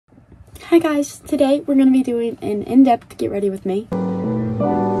Hi guys, today we're going to be doing an in-depth get ready with me.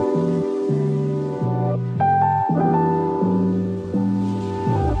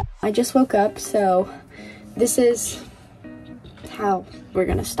 I just woke up, so this is how we're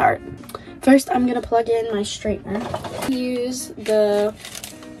going to start. First, I'm going to plug in my straightener. Use the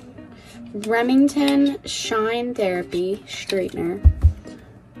Remington Shine Therapy straightener.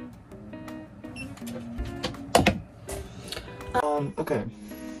 Okay.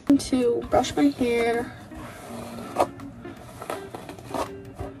 To brush my hair,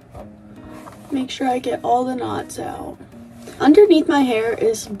 make sure I get all the knots out. Underneath my hair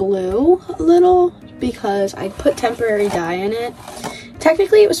is blue a little because I put temporary dye in it.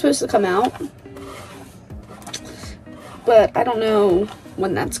 Technically it was supposed to come out, but I don't know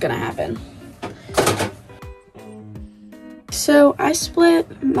when that's gonna happen. So I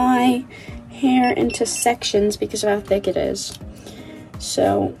split my hair into sections because of how thick it is.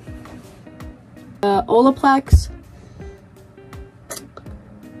 So Olaplex,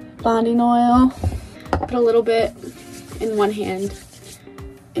 bonding oil, put a little bit in one hand,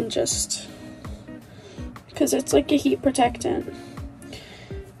 and just because it's like a heat protectant,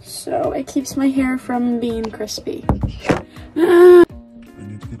 so it keeps my hair from being crispy. I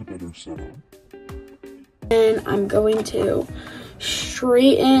need to get a better setup. And I'm going to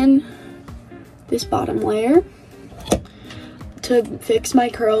straighten this bottom layer. To fix my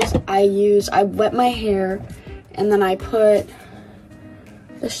curls, I wet my hair and then I put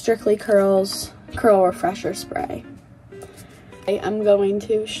the Strictly Curls Curl Refresher Spray. I'm going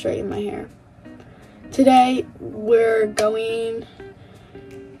to straighten my hair. Today, we're going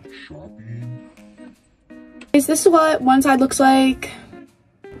shopping. Is this what one side looks like?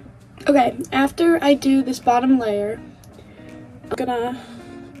 Okay, after I do this bottom layer, I'm gonna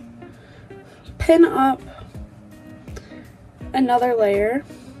pin up another layer.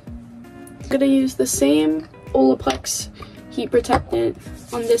 I'm gonna use the same Olaplex heat protectant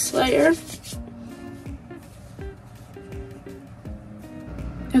on this layer.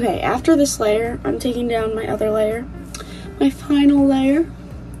 Okay, after this layer, I'm taking down my other layer, my final layer,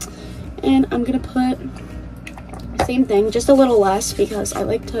 and I'm gonna put the same thing, just a little less because I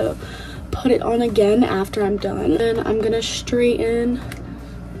like to put it on again after I'm done. And I'm gonna straighten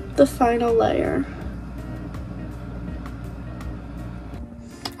the final layer.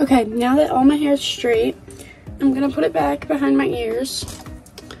 Okay, now that all my hair is straight, I'm gonna put it back behind my ears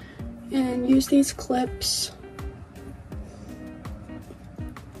and use these clips.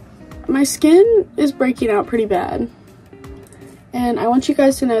 My skin is breaking out pretty bad, and I want you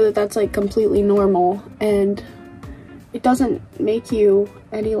guys to know that that's like completely normal and it doesn't make you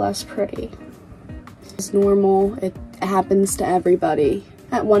any less pretty. It's normal, it happens to everybody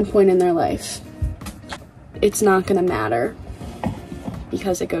at one point in their life. It's not gonna matter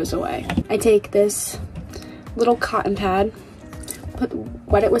because it goes away. I take this little cotton pad,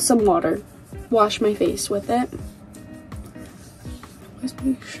 wet it with some water, wash my face with it. Just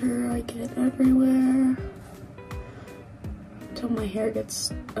make sure I get everywhere until my hair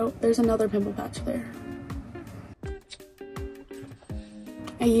gets, oh, there's another pimple patch there.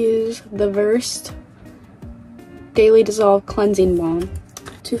 I use the Versed Daily Dissolve Cleansing Balm.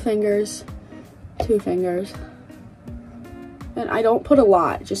 Two fingers. And I don't put a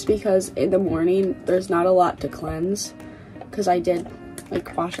lot just because in the morning there's not a lot to cleanse because I did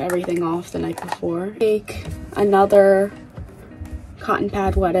like wash everything off the night before. Take another cotton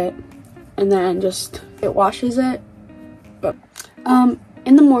pad, wet it, and then just it washes it. But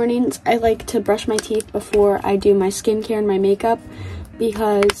in the mornings I like to brush my teeth before I do my skincare and my makeup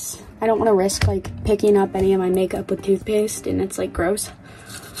because I don't want to risk like picking up any of my makeup with toothpaste and it's like gross.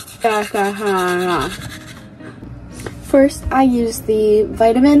 First, I use the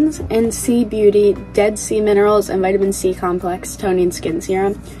Vitamins and C Beauty Dead Sea Minerals and Vitamin C Complex Toning Skin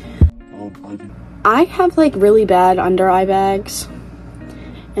Serum. I have like really bad under eye bags,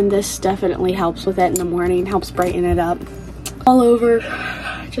 and this definitely helps with it in the morning, helps brighten it up. All over,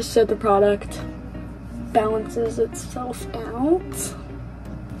 just so the product balances itself out.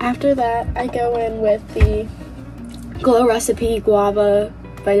 After that, I go in with the Glow Recipe Guava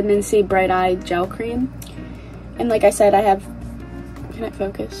Vitamin C Bright Eye Gel Cream. And like I said, I have, can I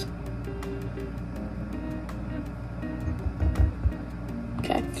focus?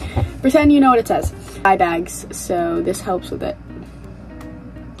 Okay. Pretend you know what it says. Eye bags, so this helps with it.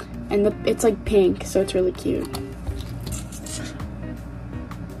 And it's like pink, so it's really cute.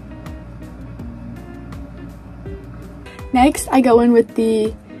 Next, I go in with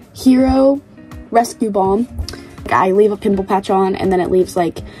the Hero Rescue Balm. I leave a pimple patch on and then it leaves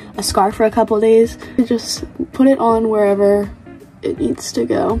like a scar for a couple of days. I just put it on wherever it needs to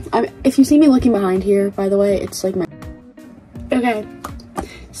go. If you see me looking behind here, by the way, it's like my... Okay,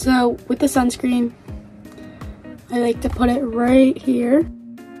 so with the sunscreen, I like to put it right here,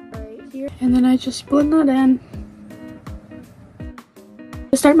 and then I just blend that in.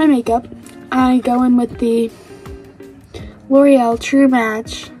 To start my makeup, I go in with the L'Oreal True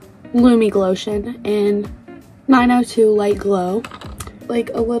Match Lumi Glotion in 902 Light Glow.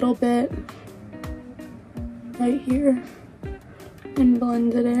 Like a little bit right here and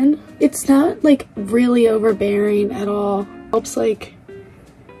blend it in. It's not like really overbearing at all. Helps like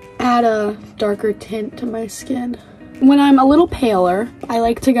add a darker tint to my skin. When I'm a little paler, I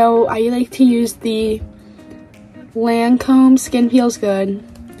like to use the Lancome Skin Feels Good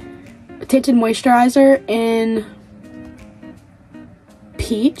Tinted Moisturizer in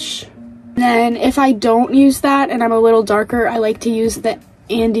Peach. Then if I don't use that and I'm a little darker, I like to use the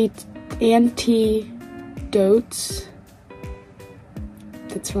Antidotes.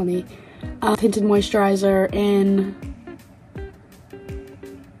 That's funny. Tinted Moisturizer in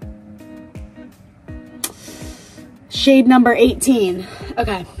shade number 18.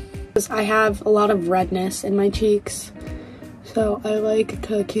 Okay. I have a lot of redness in my cheeks, so I like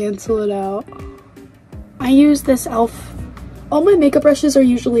to cancel it out. I use this e.l.f. All my makeup brushes are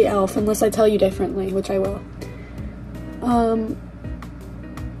usually e.l.f. unless I tell you differently, which I will.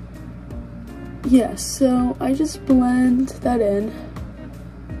 Yeah, so I just blend that in.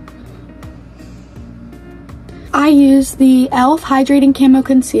 I use the e.l.f. Hydrating Camo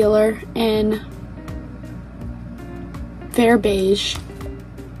Concealer in Fair Beige.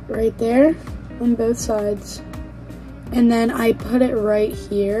 Right there on both sides. And then I put it right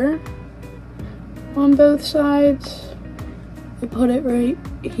here on both sides. I put it right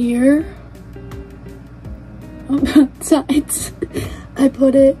here on both sides. I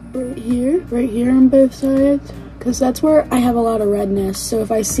put it right here on both sides, because that's where I have a lot of redness. So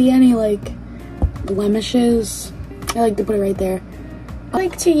if I see any like blemishes, I like to put it right there. I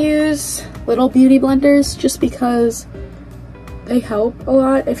like to use little beauty blenders just because they help a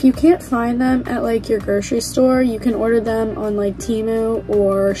lot. If you can't find them at like your grocery store, you can order them on like Temu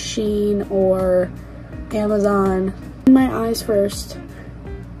or Shein or Amazon. My eyes first,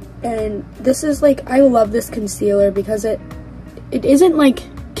 and this is like, I love this concealer because it isn't like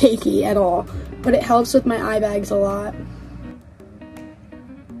cakey at all, but it helps with my eye bags a lot.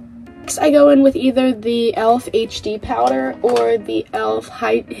 Next, I go in with either the e.l.f. HD powder or the e.l.f.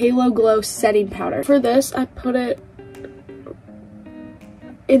 Halo Glow setting powder. For this, I put it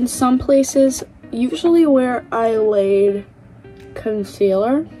in some places, usually where I laid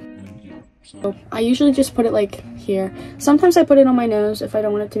concealer. So I usually just put it like here. Sometimes I put it on my nose if I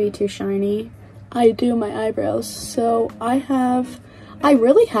don't want it to be too shiny. I do my eyebrows, so I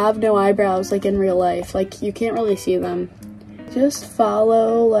really have no eyebrows like in real life. Like, you can't really see them. Just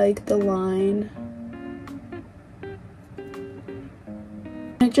follow like the line.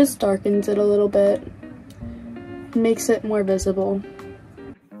 It just darkens it a little bit. Makes it more visible.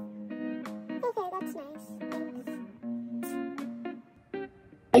 Okay, that's nice.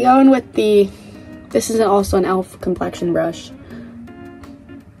 I go in with this is also an e.l.f. complexion brush.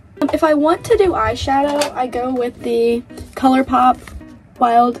 If I want to do eyeshadow, I go with the ColourPop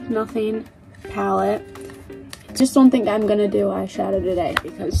Wild Nothing palette. I just don't think I'm gonna do eyeshadow today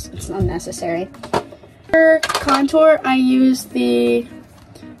because it's unnecessary. For contour, I use the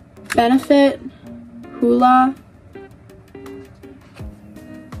Benefit Hoola,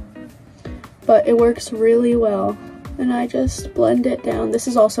 but it works really well. And I just blend it down. This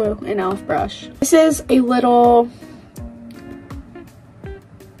is also an e.l.f. brush. This is a little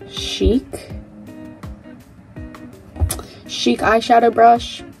chic eyeshadow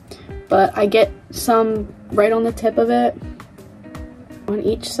brush, but I get some right on the tip of it on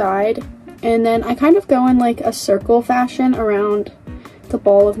each side, and then I kind of go in like a circle fashion around the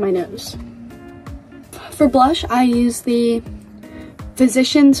ball of my nose. For blush, I use the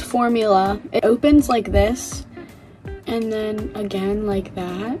Physicians Formula. It opens like this, and then again like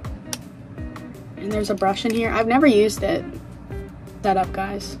that, and there's a brush in here. I've never used it. Set up,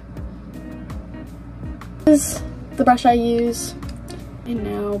 guys. This is the brush I use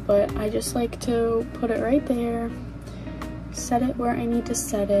now, but I just like to put it right there, set it where I need to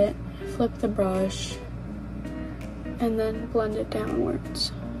set it, flip the brush, and then blend it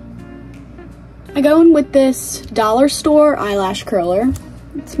downwards. I go in with this dollar store eyelash curler.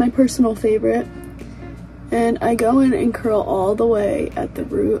 It's my personal favorite. And I go in and curl all the way at the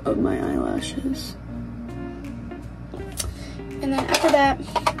root of my eyelashes. And then after that,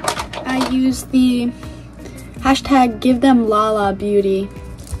 I use the hashtag Give Them Lala Beauty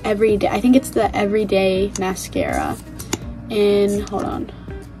Everyday. I think it's the Everyday Mascara in, hold on,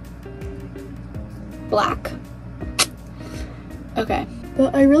 black. Okay,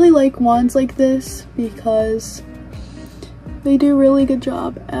 but I really like wands like this because they do a really good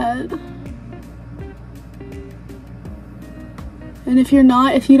job at, and if you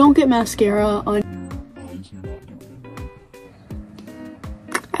don't get mascara on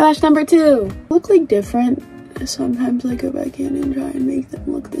eyelash number 2, look like different. Sometimes I go back in and try and make them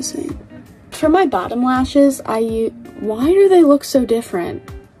look the same. For my bottom lashes, why do they look so different?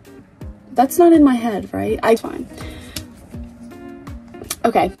 That's not in my head, right? Fine.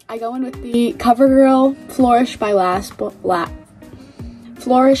 Okay, I go in with the CoverGirl Flourish by Lash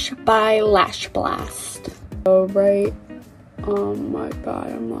Blast. Go right on my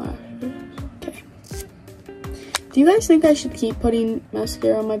bottom lashes. Okay. Do you guys think I should keep putting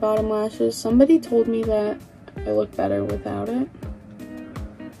mascara on my bottom lashes? Somebody told me that I look better without it,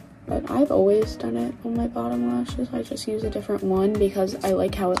 but I've always done it on my bottom lashes. I just use a different one because I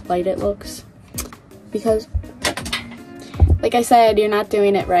like how light it looks. Because, like I said, you're not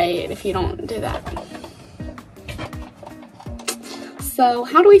doing it right if you don't do that. So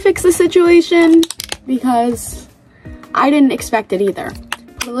how do we fix the situation? Because I didn't expect it either.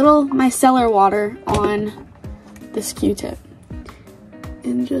 Put a little micellar water on this Q-tip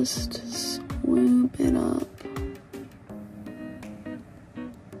and just swoop it up.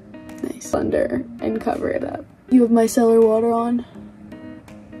 Nice. Under and cover it up. You have micellar water on.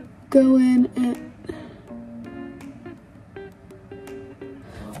 Go in and...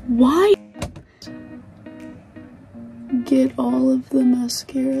 Why? Get all of the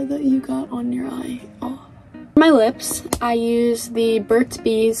mascara that you got on your eye off. For my lips, I use the Burt's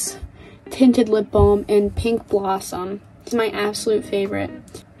Bees Tinted Lip Balm in Pink Blossom. It's my absolute favorite.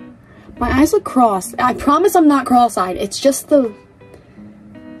 My eyes look crossed. I promise I'm not cross-eyed. It's just the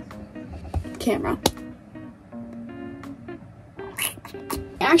camera.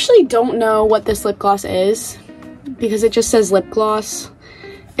 I actually don't know what this lip gloss is because it just says lip gloss.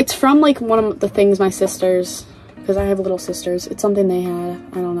 It's from like one of the things my sisters, because I have little sisters, it's something they had.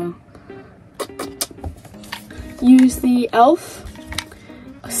 I don't know. Use the e.l.f.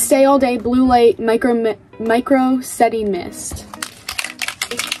 Stay All Day Blue Light Micro Setting Mist.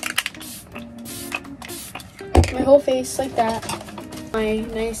 My whole face like that. My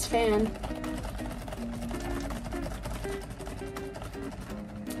nice fan.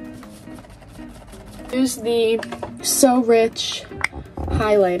 Use the So Rich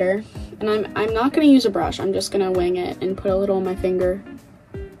highlighter, and I'm not gonna use a brush. I'm just gonna wing it and put a little on my finger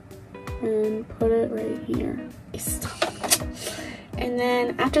and put it right here. And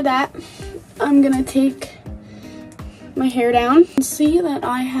then after that, I'm gonna take my hair down and see that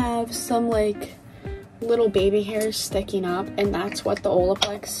I have some like little baby hairs sticking up, and that's what the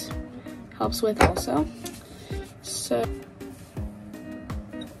Olaplex helps with also. So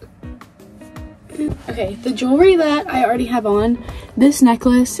okay, the jewelry that I already have on, this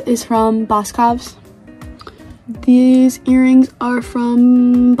necklace is from Boscov's. These earrings are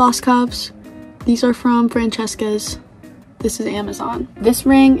from Boscov's. These are from Francesca's. This is Amazon. This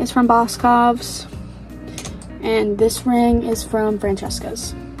ring is from Boscov's. And this ring is from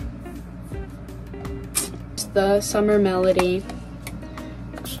Francesca's. It's the Summer Melody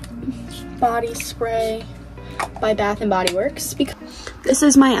body spray by Bath & Body Works. This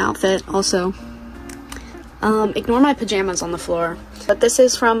is my outfit also. Ignore my pajamas on the floor. But this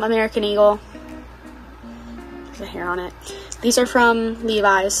is from American Eagle. There's a hair on it. These are from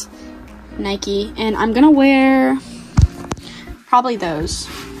Levi's, Nike, and I'm gonna wear probably those.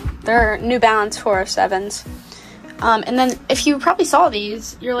 They're New Balance 407s. And then if you probably saw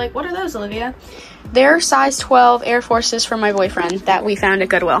these, you're like, what are those, Olivia? They're size 12 Air Forces from my boyfriend that we found at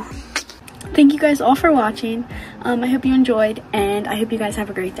Goodwill. Thank you guys all for watching. I hope you enjoyed, and I hope you guys have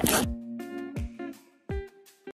a great day.